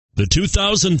The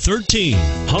 2013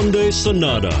 Hyundai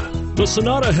Sonata. The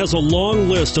Sonata has a long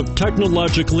list of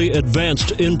technologically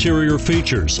advanced interior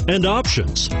features and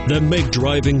options that make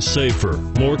driving safer,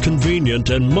 more convenient,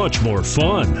 and much more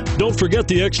fun. Don't forget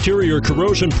the exterior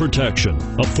corrosion protection,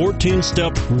 a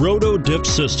 14-step roto-dip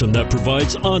system that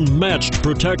provides unmatched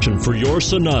protection for your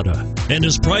Sonata and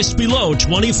is priced below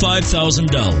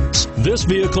 $25,000. This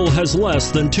vehicle has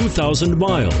less than 2,000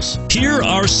 miles. Here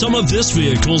are some of this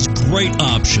vehicle's great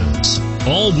options: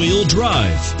 all-wheel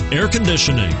drive, air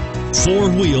conditioning,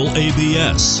 4-wheel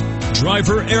ABS,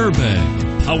 driver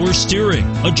airbag, power steering,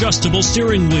 adjustable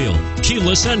steering wheel,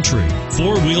 keyless entry,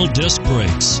 4-wheel disc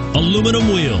brakes, aluminum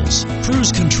wheels,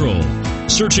 cruise control.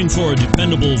 Searching for a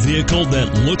dependable vehicle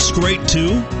that looks great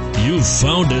too? You've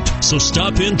found it, so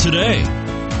stop in today.